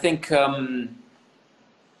 look, I think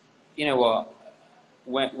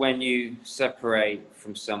when you separate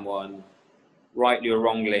from someone, rightly or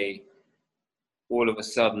wrongly, all of a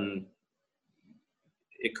sudden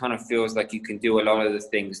it kind of feels like you can do a lot of the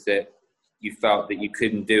things that you felt that you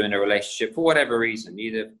couldn't do in a relationship for whatever reason,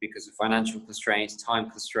 either because of financial constraints, time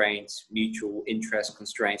constraints, mutual interest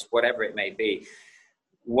constraints, whatever it may be.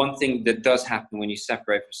 One thing that does happen when you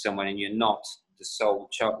separate from someone and you're not the sole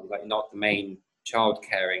child, like not the main child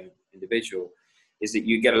caring individual, is that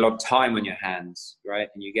you get a lot of time on your hands, right?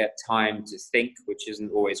 And you get time to think, which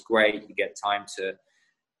isn't always great. You get time to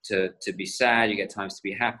be sad, you get times to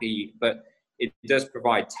be happy, but it does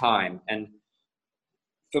provide time. And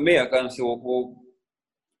for me, I go and say, well,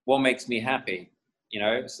 what makes me happy?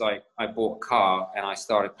 It's like I bought a car and I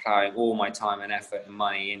started plowing all my time and effort and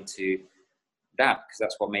money into that because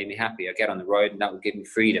that's what made me happy. I get on the road and that will give me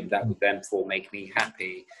freedom. That will then make me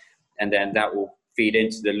happy. And then that will feed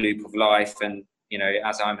into the loop of life. And,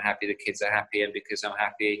 as I'm happy, the kids are happy. And because I'm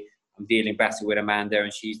happy, I'm dealing better with Amanda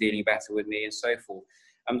and she's dealing better with me and so forth.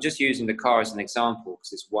 I'm just using the car as an example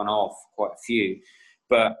because it's one of quite a few.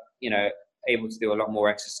 But, able to do a lot more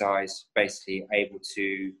exercise, basically able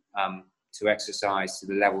to exercise to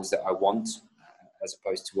the levels that I want, as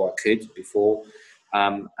opposed to what I could before.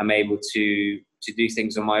 I'm able to do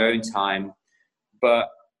things on my own time, but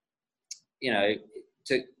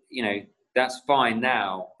that's fine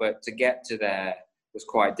now. But to get to there was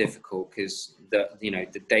quite difficult because the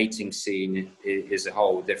dating scene is a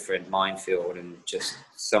whole different minefield and just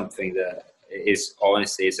something that is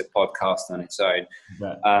honestly is a podcast on its own.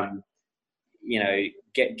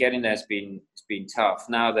 Getting there has been tough.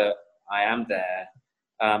 Now that I am there,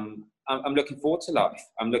 I'm looking forward to life.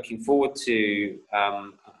 I'm looking forward to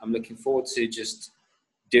just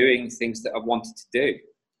doing things that I wanted to do.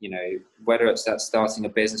 Whether it's that starting a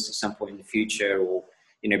business at some point in the future, or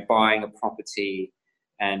buying a property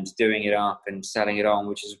and doing it up and selling it on,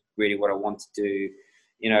 which is really what I want to do.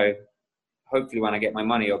 Hopefully when I get my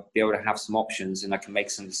money, I'll be able to have some options and I can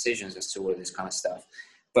make some decisions as to all of this kind of stuff.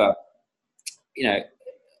 But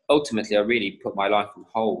ultimately, I really put my life on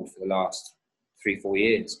hold for the last 3-4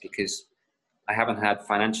 years because I haven't had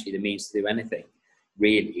financially the means to do anything,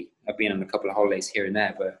 really. I've been on a couple of holidays here and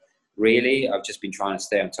there, but really, I've just been trying to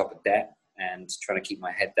stay on top of debt and trying to keep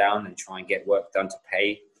my head down and try and get work done to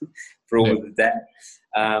pay for all of the debt.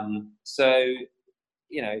 So,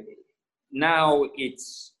 now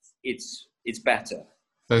it's better.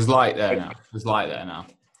 There's light there now.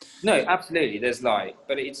 No, absolutely. There's light,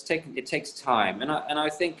 but it takes time. And I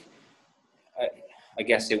think, I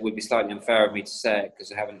guess it would be slightly unfair of me to say it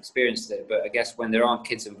because I haven't experienced it, but I guess when there aren't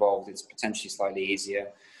kids involved, it's potentially slightly easier.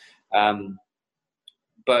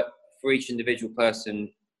 But for each individual person,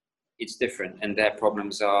 it's different and their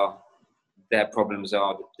problems are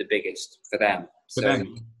the biggest for them. So,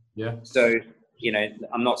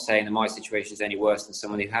 I'm not saying that my situation is any worse than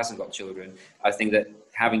someone who hasn't got children. I think that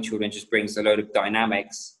having children just brings a load of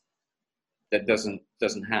dynamics that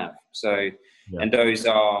doesn't have. So, Yeah. and those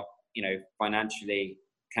are, financially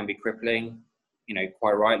can be crippling,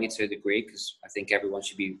 quite rightly to a degree, because I think everyone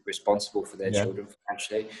should be responsible for their children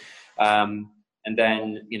financially. And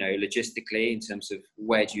then, logistically, in terms of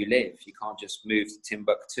where do you live? You can't just move to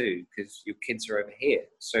Timbuktu because your kids are over here.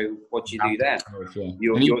 So what do you do then?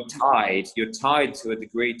 You're tied to a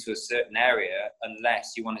degree to a certain area,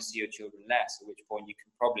 unless you want to see your children less, at which point you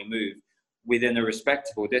can probably move within a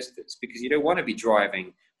respectable distance, because you don't want to be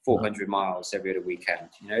driving 400 miles every other weekend.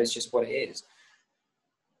 It's just what it is.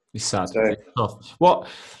 It's sad. It's tough.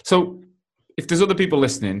 So if there's other people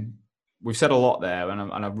listening, we've said a lot there,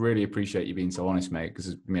 and I really appreciate you being so honest, mate,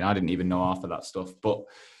 because I didn't even know half of that stuff. But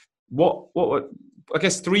what I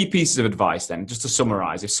guess 3 pieces of advice then, just to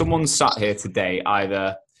summarize. If someone's sat here today,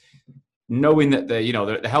 either knowing that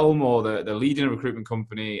they're at the helm, or they're leading a recruitment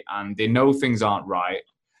company and they know things aren't right,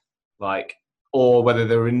 or whether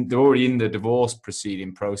they're already in the divorce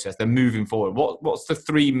proceeding process, they're moving forward. What's the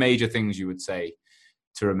 3 major things you would say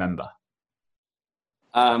to remember?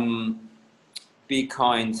 Be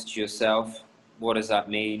kind to yourself. What does that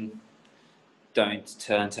mean? Don't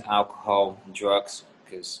turn to alcohol and drugs,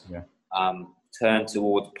 because turn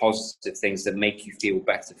toward positive things that make you feel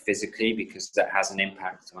better physically, because that has an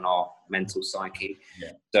impact on our mental psyche.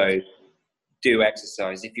 So do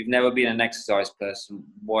exercise. If you've never been an exercise person,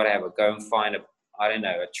 whatever, go and find a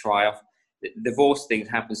triathlon. The divorce thing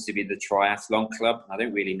happens to be the triathlon club. I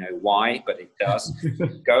don't really know why, but it does.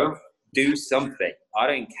 Go do something. I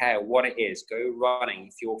don't care what it is. Go running.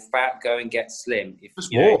 If you're fat, go and get slim.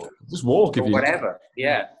 Just walk. Or whatever.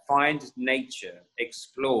 Yeah. Find nature.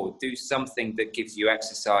 Explore. Do something that gives you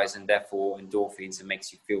exercise and therefore endorphins and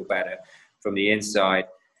makes you feel better from the inside.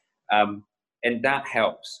 And that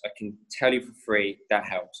helps. I can tell you for free, that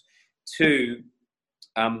helps. 2,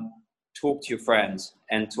 talk to your friends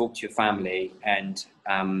and talk to your family, and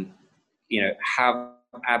have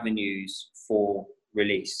avenues for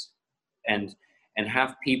release, and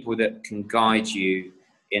have people that can guide you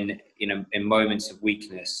in moments of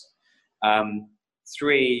weakness.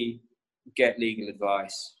 3, get legal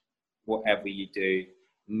advice. Whatever you do,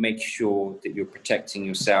 make sure that you're protecting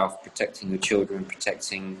yourself, protecting your children,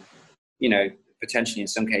 protecting, potentially in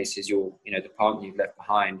some cases, the partner you've left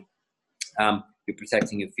behind. You're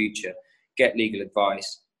protecting your future. Get legal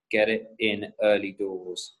advice, get it in early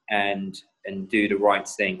doors, and do the right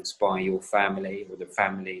things by your family, or the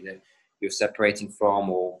family that you're separating from,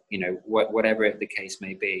 or whatever the case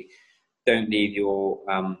may be. Don't leave your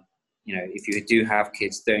if you do have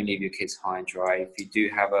kids, don't leave your kids high and dry. If you do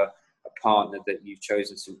have a partner that you've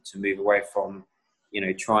chosen to move away from,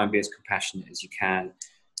 try and be as compassionate as you can,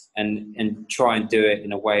 and try and do it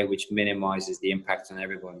in a way which minimizes the impact on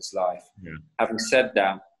everyone's life. Having said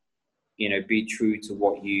that, be true to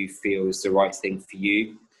what you feel is the right thing for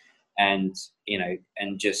you, and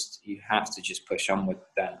you have to just push on with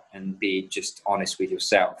that and be just honest with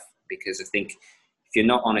yourself, because I think if you're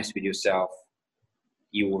not honest with yourself,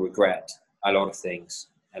 you will regret a lot of things.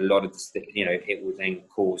 A lot of this, it will then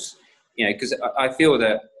cause, because I feel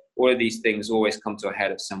that all of these things always come to a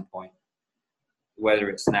head at some point, whether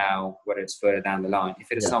it's now, whether it's further down the line.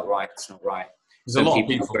 If it's not right, it's not right. There's a lot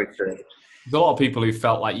of people who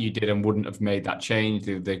felt like you did and wouldn't have made that change.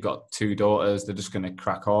 They've got 2 daughters. They're just going to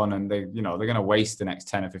crack on, and they're going to waste the next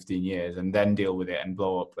 10 or 15 years and then deal with it and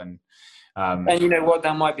blow up. And you know what?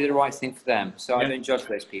 That might be the right thing for them. So I don't judge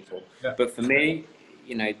those people. But for me,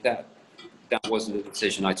 that wasn't the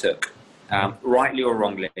decision I took. Rightly or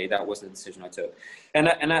wrongly, that wasn't the decision I took. And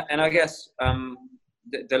I guess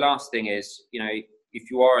the last thing is, if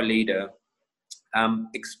you are a leader,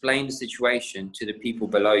 explain the situation to the people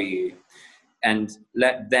below you, and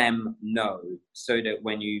let them know, so that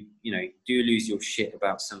when you do lose your shit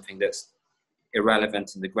about something that's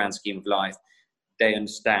irrelevant in the grand scheme of life, they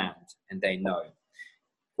understand and they know.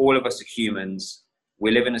 All of us are humans.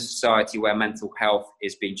 We live in a society where mental health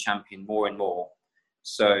is being championed more and more.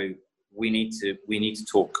 So we need to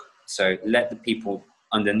talk. So let the people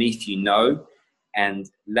underneath you know,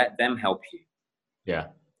 and let them help you. Yeah,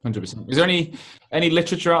 100%. Is there any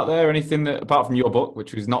literature out there, anything that, apart from your book,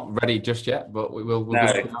 which is not ready just yet, but we'll be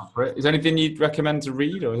looking out for it? Is there anything you'd recommend to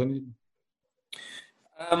read, or is anything?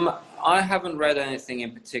 I haven't read anything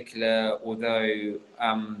in particular, although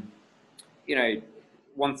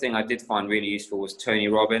one thing I did find really useful was Tony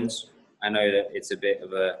Robbins. I know that it's a bit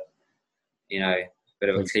of a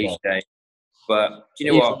cliche, but do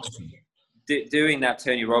you know what? Doing that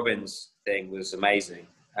Tony Robbins thing was amazing,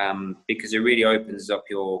 because it really opens up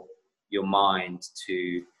your mind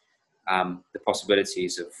to the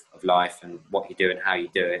possibilities of life and what you do and how you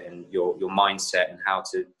do it, and your mindset and how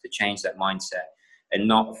to change that mindset, and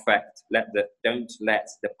don't let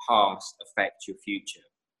the past affect your future,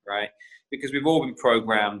 right? Because we've all been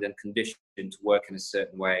programmed and conditioned to work in a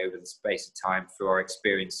certain way over the space of time through our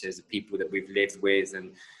experiences, the people that we've lived with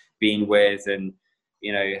and been with, and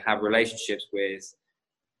have relationships with,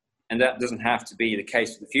 and that doesn't have to be the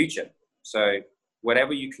case for the future. So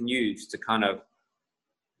whatever you can use to kind of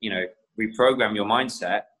reprogram your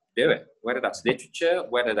mindset, do it. Whether that's literature,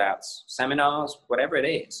 whether that's seminars, whatever it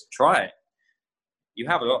is, try it. You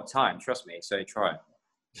have a lot of time, trust me, so try it.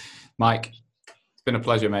 Mike, it's been a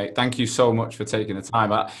pleasure, mate. Thank you so much for taking the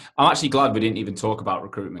time. I'm actually glad we didn't even talk about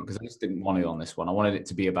recruitment, because I just didn't want it on this one. I wanted it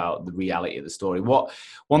to be about the reality of the story.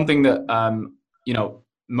 One thing that,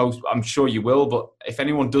 I'm sure you will, but if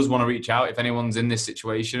anyone does want to reach out, if anyone's in this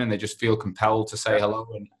situation and they just feel compelled to say hello,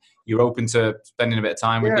 and you're open to spending a bit of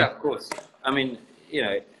time with you. Yeah, of course. I mean,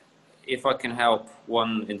 if I can help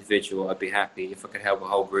one individual, I'd be happy. If I could help a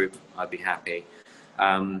whole group, I'd be happy.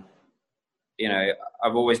 I've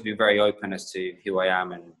always been very open as to who I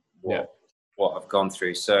am and what I've gone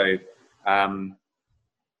through. So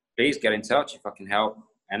please get in touch if I can help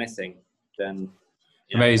anything. Then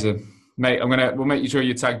amazing. Mate, we'll make sure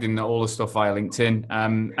you're tagged in all the stuff via LinkedIn.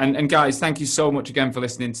 And guys, thank you so much again for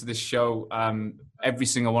listening to this show. Every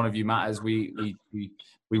single one of you matters. We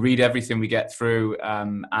read everything we get through.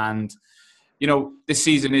 And this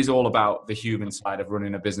season is all about the human side of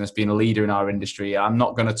running a business, being a leader in our industry. I'm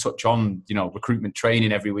not going to touch on, recruitment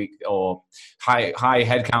training every week or high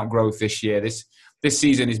headcount growth this year. This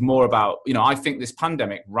season is more about, I think this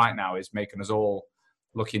pandemic right now is making us all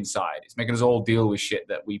look inside. It's making us all deal with shit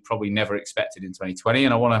that we probably never expected in 2020.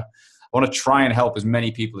 And I want to try and help as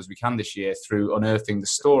many people as we can this year through unearthing the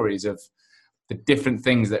stories of the different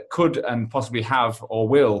things that could and possibly have or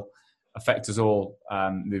will affect us all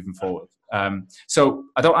moving forward. So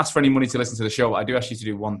I don't ask for any money to listen to the show, but I do ask you to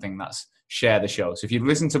do one thing, that's share the show. So if you've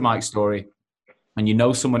listened to Mike's story and you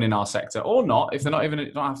know someone in our sector, or not, if they're not even,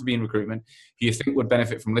 it don't have to be in recruitment, who you think would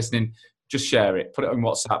benefit from listening, just share it, put it on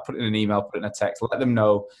WhatsApp, put it in an email, put it in a text, let them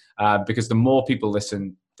know, because the more people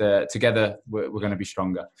listen, together we're going to be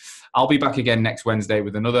stronger. I'll be back again next Wednesday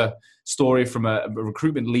with another story from a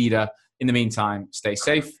recruitment leader. In the meantime, stay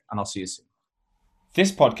safe, and I'll see you soon.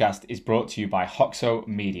 This podcast is brought to you by Hoxo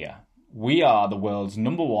Media. We are the world's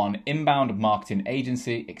 #1 inbound marketing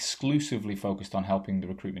agency exclusively focused on helping the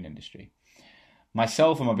recruitment industry.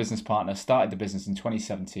 Myself and my business partner started the business in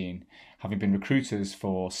 2017, having been recruiters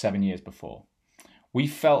for 7 years before. We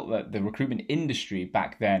felt that the recruitment industry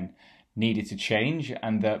back then needed to change,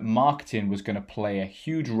 and that marketing was going to play a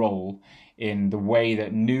huge role in the way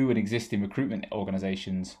that new and existing recruitment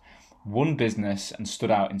organizations won business and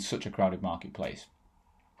stood out in such a crowded marketplace.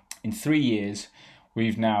 In 3 years,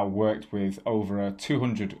 we've now worked with over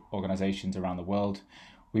 200 organizations around the world.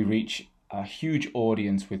 We reach a huge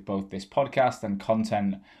audience with both this podcast and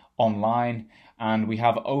content online, and we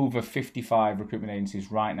have over 55 recruitment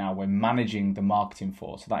agencies right now we're managing the marketing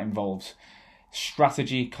for. So that involves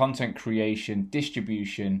strategy, content creation,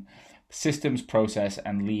 distribution, systems, process,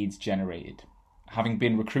 and leads generated. Having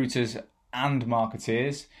been recruiters and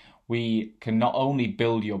marketeers, we can not only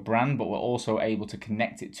build your brand, but we're also able to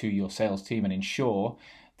connect it to your sales team and ensure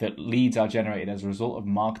that leads are generated as a result of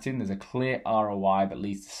marketing. There's a clear ROI that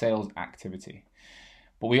leads to sales activity.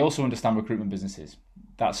 But we also understand recruitment businesses.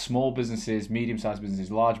 That's small businesses, medium-sized businesses,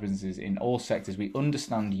 large businesses, in all sectors. We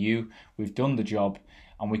understand you, we've done the job,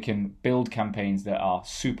 and we can build campaigns that are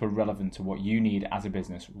super relevant to what you need as a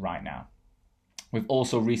business right now. We've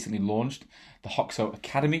also recently launched the Hoxo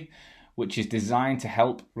Academy, which is designed to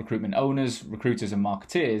help recruitment owners, recruiters, and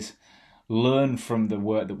marketeers learn from the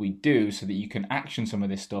work that we do so that you can action some of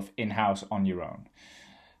this stuff in-house on your own.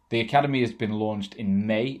 The Academy has been launched in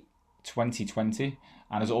May 2020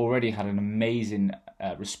 and has already had an amazing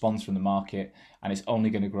response from the market, and it's only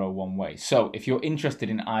going to grow one way. So if you're interested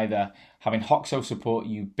in either having Hoxo support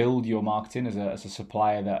you build your marketing as a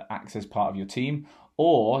supplier that acts as part of your team,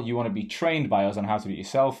 or you want to be trained by us on how to do it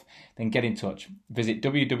yourself, then get in touch. Visit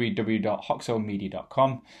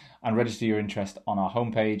www.hoxomedia.com and register your interest on our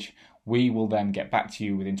homepage. We will then get back to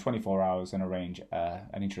you within 24 hours and arrange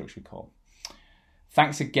an introductory call.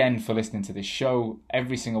 Thanks again for listening to this show.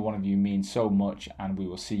 Every single one of you means so much, and we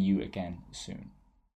will see you again soon.